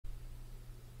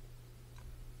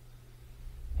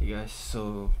guys,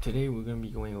 so today we're going to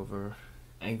be going over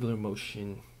angular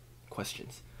motion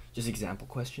questions, just example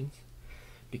questions,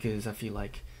 because I feel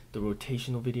like the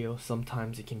rotational video,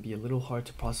 sometimes it can be a little hard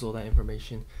to process all that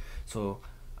information, so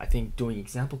I think doing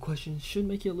example questions should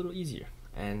make it a little easier,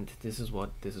 and this is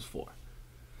what this is for.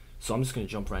 So I'm just going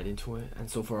to jump right into it. And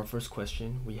so for our first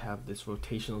question, we have this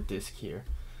rotational disk here,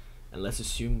 and let's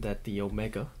assume that the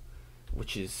omega,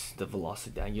 which is the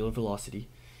velocity, the angular velocity,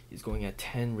 is going at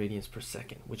 10 radians per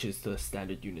second, which is the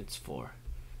standard units for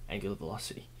angular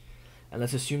velocity. And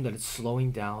let's assume that it's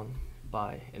slowing down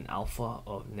by an alpha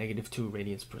of -2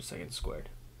 radians per second squared.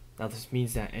 Now this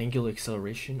means that angular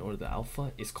acceleration, or the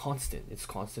alpha, is constant. It's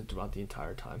constant throughout the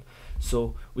entire time.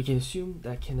 So we can assume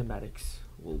that kinematics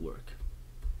will work.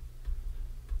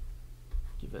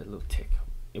 Give it a little tick.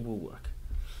 It will work.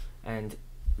 And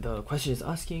the question is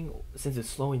asking, since it's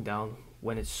slowing down,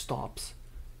 when it stops,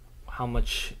 how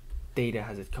much data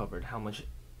has it covered? How much,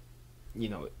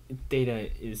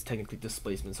 data is technically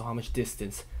displacement, so how much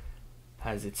distance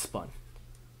has it spun?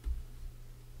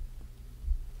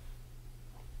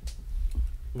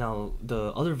 Now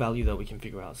the other value that we can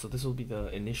figure out, so this will be the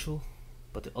initial,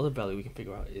 but the other value we can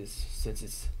figure out is, since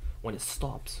it's when it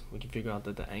stops, we can figure out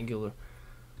that the angular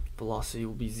velocity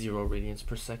will be 0 radians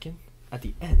per second at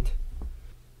the end.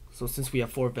 So since we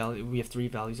have three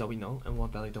values that we know and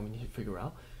one value that we need to figure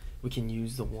out, we can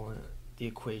use the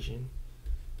equation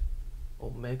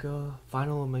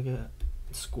final omega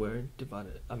squared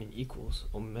equals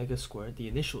omega squared, the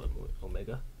initial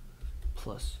omega,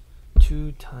 plus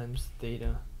 2 times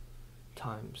theta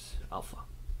times alpha.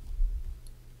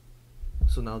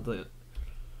 So now the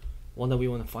one that we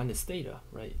want to find is theta,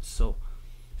 right? So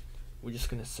we're just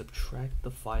going to subtract the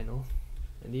final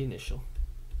and the initial,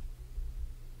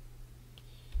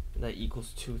 and that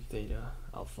equals 2 theta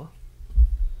alpha.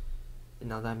 And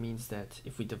now that means that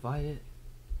if we divide it,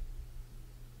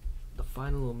 the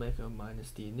final omega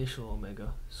minus the initial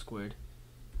omega squared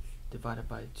divided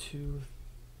by 2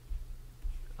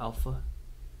 alpha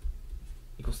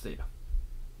equals theta.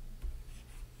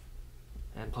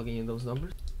 And plugging in those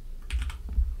numbers,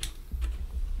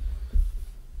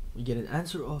 we get an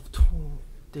answer of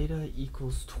theta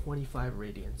equals 25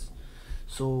 radians.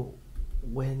 So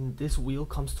when this wheel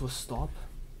comes to a stop,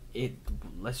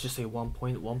 let's just say one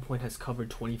point has covered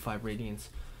 25 radians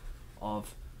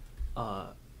of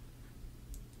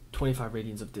 25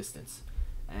 radians of distance,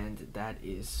 and that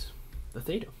is the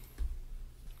theta.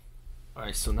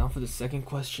 Alright, so now for the second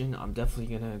question, I'm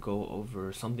definitely gonna go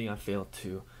over something I failed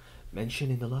to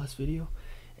mention in the last video,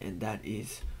 and that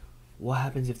is what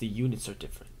happens if the units are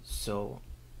different. So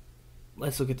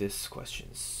let's look at this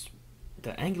question.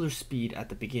 The angular speed at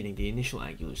the beginning, the initial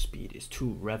angular speed, is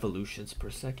 2 revolutions per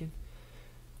second.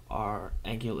 Our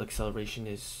angular acceleration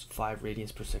is 5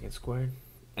 radians per second squared,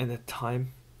 and the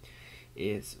time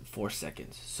is 4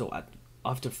 seconds. So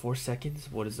after 4 seconds,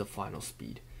 what is the final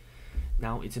speed?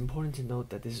 Now it's important to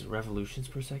note that this is revolutions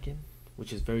per second,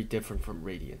 which is very different from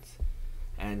radians.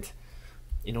 And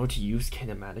in order to use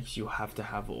kinematics, you have to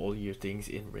have all your things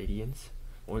in radians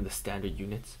or in the standard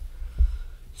units.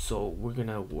 So we're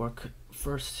gonna work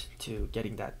first to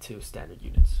getting that to standard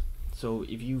units. So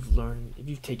if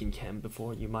you've taken chem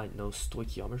before, you might know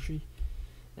stoichiometry,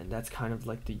 and that's kind of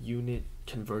like the unit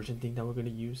conversion thing that we're gonna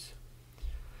use.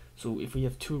 So if we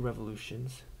have 2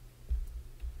 revolutions,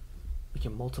 we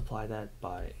can multiply that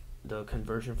by the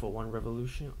conversion for 1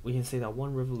 revolution. We can say that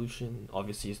 1 revolution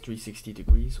obviously is 360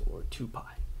 degrees, or 2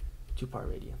 pi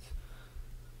radians.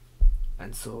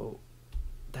 And so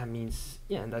that means,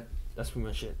 that's pretty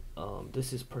much it.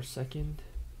 This is per second,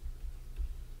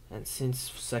 and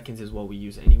since seconds is what we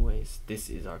use anyways, this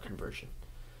is our conversion.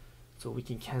 So we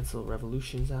can cancel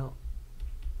revolutions out,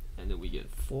 and then we get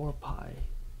 4 pi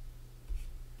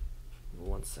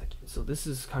 1 second. So this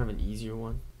is kind of an easier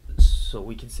one. So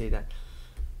we can say that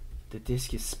the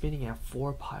disk is spinning at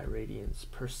 4 pi radians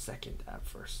per second at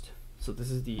first. So this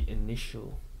is the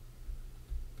initial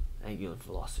angular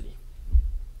velocity.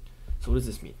 So what does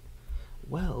this mean?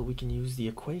 Well, we can use the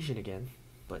equation again,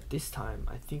 but this time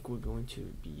I think we're going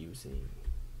to be using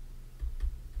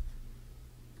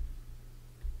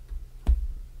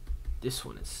this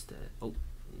one instead. Oh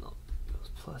no, it goes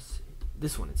plus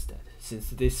this one instead, since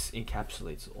this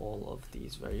encapsulates all of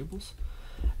these variables.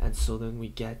 And so then we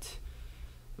get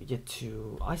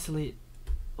to isolate.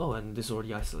 Oh, and this is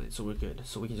already isolated, so we're good.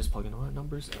 So we can just plug in all our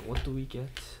numbers, and what do we get?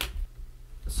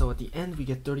 So at the end, we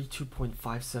get 32.57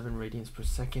 radians per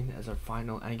second as our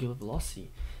final angular velocity.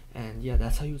 And yeah,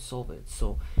 that's how you would solve it.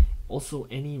 So also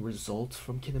any results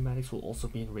from kinematics will also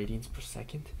be in radians per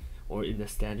second, or in the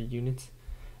standard units.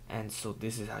 And so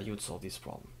this is how you would solve this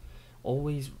problem.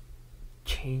 always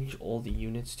change all the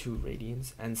units to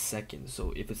radians and seconds.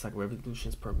 So if it's like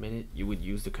revolutions per minute, you would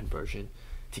use the conversion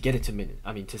to get it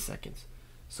to seconds.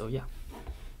 So yeah.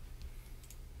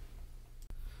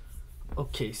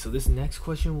 Okay, so this next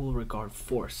question will regard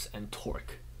force and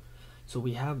torque. So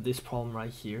we have this problem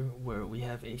right here where we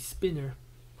have a spinner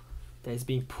that is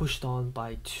being pushed on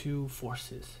by two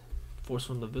forces, force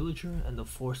from the villager and the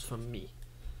force from me.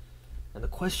 And the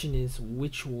question is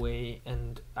which way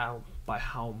and by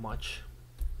how much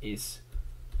is,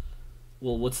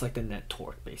 well, what's like the net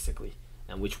torque basically,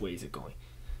 and which way is it going?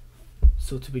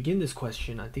 So to begin this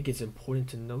question, I think it's important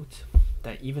to note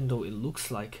that even though it looks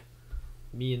like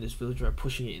me and this villager are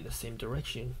pushing it in the same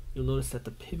direction, you'll notice that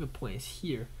the pivot point is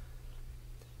here,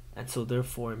 and so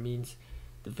therefore it means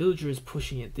the villager is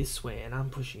pushing it this way and I'm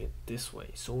pushing it this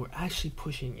way, so we're actually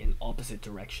pushing in opposite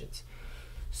directions.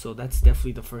 So that's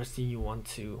definitely the first thing you want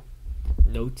to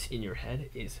note in your head,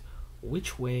 is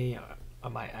which way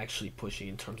am I actually pushing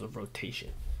in terms of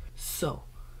rotation. So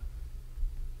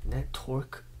net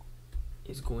torque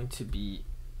is going to be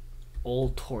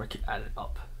all torque added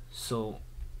up. So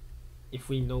if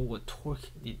we know what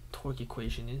the torque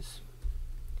equation is,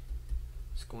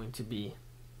 it's going to be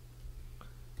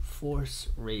force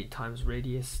times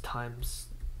radius times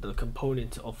the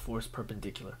component of force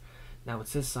perpendicular. Now it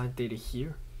says sine theta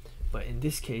here, but in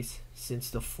this case, since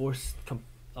the force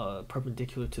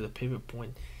perpendicular to the pivot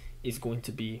point is going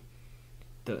to be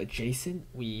the adjacent,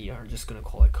 we are just going to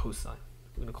call it cosine.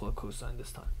 We're going to call it cosine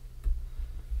this time.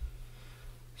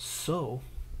 So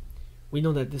we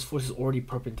know that this force is already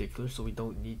perpendicular, so we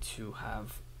don't need to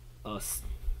have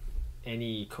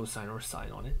any cosine or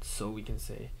sine on it. So we can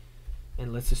say,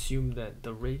 and let's assume that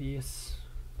the radius,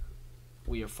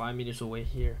 we are 5 meters away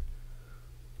here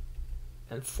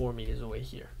and 4 meters away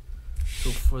here.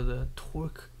 So for the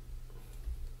torque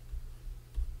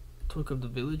of the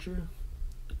villager,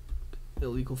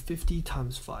 it'll equal 50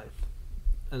 times 5,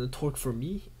 and the torque for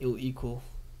me, it'll equal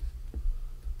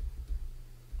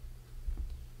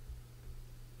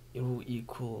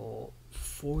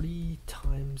 40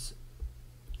 times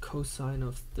cosine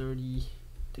of 30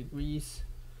 degrees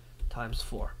times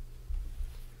 4.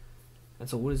 And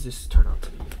so what does this turn out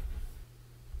to be?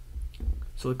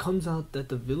 So it comes out that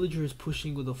the villager is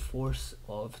pushing with a force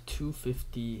of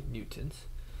 250 newtons,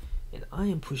 and I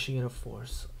am pushing at a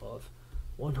force of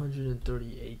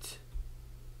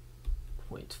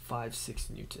 138.56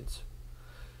 newtons.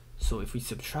 So if we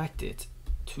subtract it,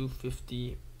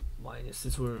 250 minus,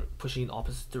 since we're pushing in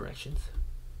opposite directions,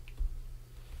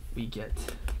 we get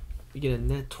a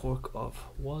net torque of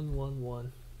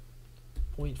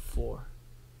 111.4.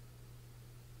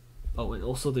 Oh, and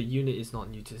also the unit is not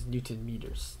newtons, Newton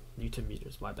meters,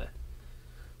 my bad.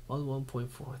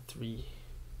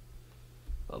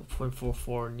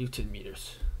 0.44 Newton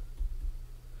meters.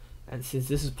 And since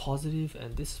this is positive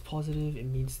and this is positive, it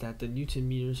means that the Newton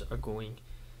meters are going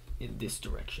in this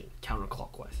direction,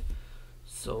 counterclockwise.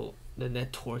 So the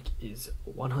net torque is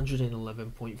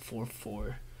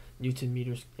 111.44 Newton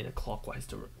meters in a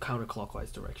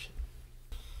counterclockwise direction.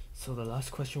 So the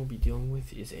last question we'll be dealing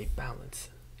with is a balance.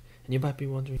 And you might be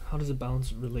wondering, how does a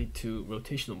balance relate to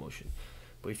rotational motion?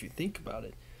 But if you think about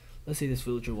it, let's say this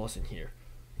villager wasn't here,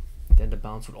 then the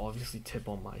balance would obviously tip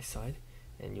on my side,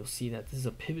 and you'll see that this is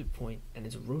a pivot point and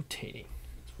it's rotating.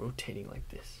 It's rotating like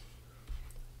this.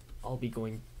 I'll be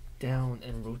going down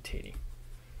and rotating.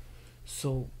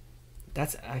 So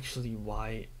that's actually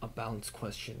why a balance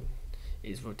question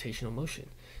is rotational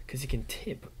motion, because it can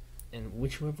tip, and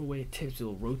whichever way it tips, it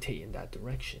will rotate in that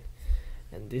direction,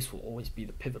 and this will always be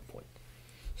the pivot point.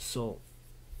 So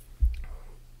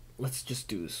let's just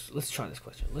do this. Let's try this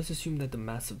question. Let's assume that the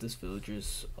mass of this villager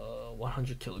is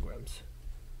 100 kilograms,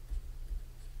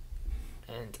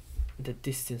 and the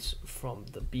distance from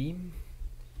the beam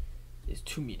is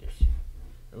 2 meters.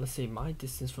 And let's say my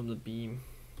distance from the beam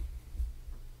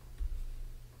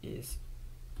is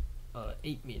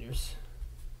 8 meters,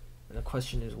 and the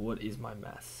question is, what is my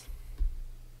mass?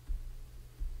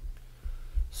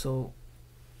 So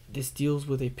this deals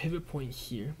with a pivot point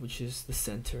here, which is the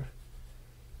center,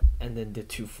 and then the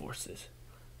two forces.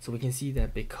 So we can see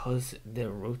that because they're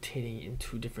rotating in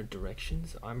two different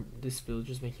directions, this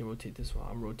villager's making it rotate this way,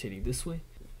 I'm rotating this way,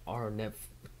 our net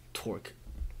torque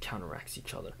counteracts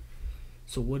each other.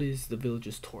 So what is the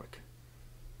villager's torque?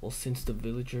 Well, since the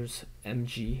villager's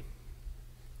mg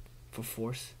for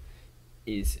force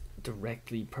is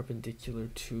directly perpendicular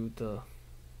to the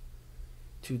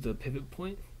pivot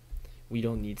point, we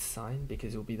don't need sine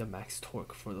because it will be the max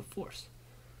torque for the force.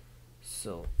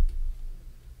 So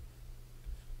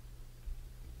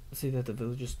let's say that the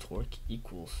villager's torque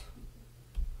equals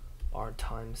r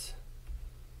times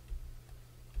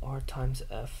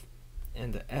f,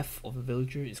 and the f of the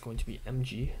villager is going to be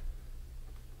mg,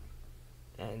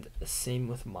 and the same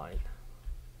with mine.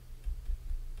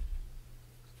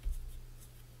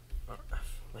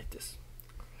 Like this.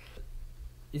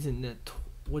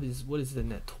 What is the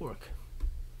net torque?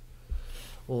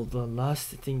 Well, the last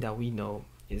thing that we know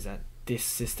is that this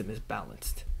system is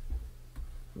balanced.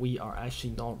 We are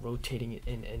actually not rotating it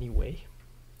in any way,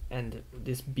 and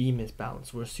this beam is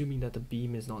balanced. We're assuming that the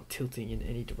beam is not tilting in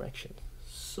any direction,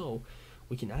 so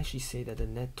we can actually say that the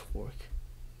net torque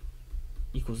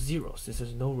equals 0 since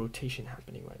there's no rotation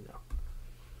happening right now.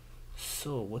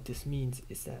 So what this means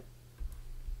is that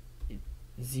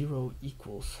 0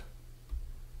 equals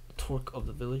the torque of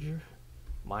the villager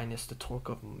minus the torque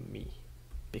of me,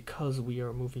 because we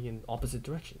are moving in opposite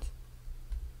directions.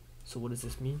 So what does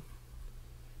this mean?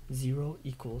 0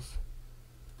 equals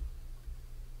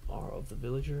r of the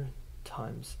villager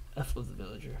times f of the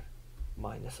villager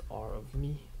minus r of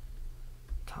me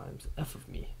times f of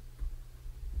me.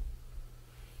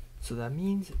 So that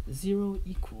means 0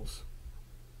 equals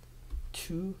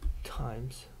 2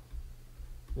 times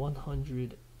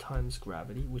 100 times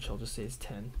gravity, which I'll just say is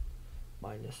 10,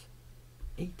 minus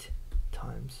 8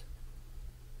 times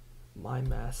my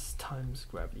mass times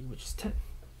gravity, which is 10.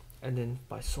 And then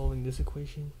by solving this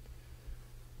equation,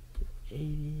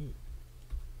 80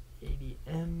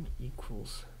 m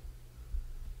equals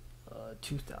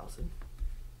 2000.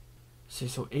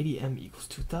 So 80 m equals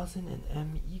 2000 and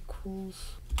m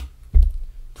equals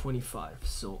 25.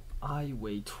 So I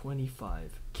weigh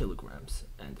 25 kilograms,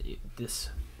 and this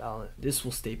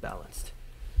will stay balanced.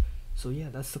 So yeah,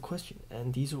 that's the question,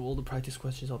 and these are all the practice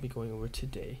questions I'll be going over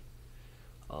today.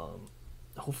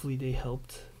 Hopefully they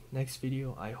helped. Next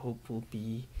video I hope will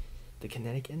be the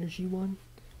kinetic energy one,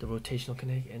 the rotational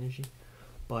kinetic energy,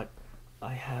 but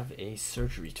I have a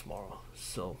surgery tomorrow,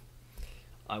 so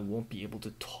I won't be able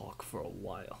to talk for a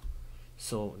while.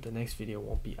 So the next video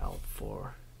won't be out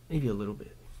for maybe a little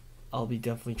bit. I'll be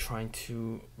definitely trying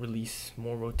to release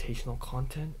more rotational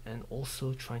content, and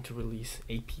also trying to release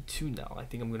AP2 now. I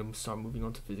think I'm going to start moving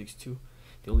on to Physics 2.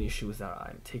 The only issue is that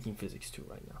I'm taking Physics 2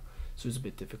 right now, so it's a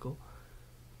bit difficult.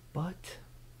 But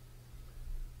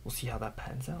we'll see how that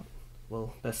pans out.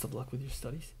 Well, best of luck with your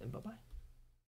studies, and bye-bye.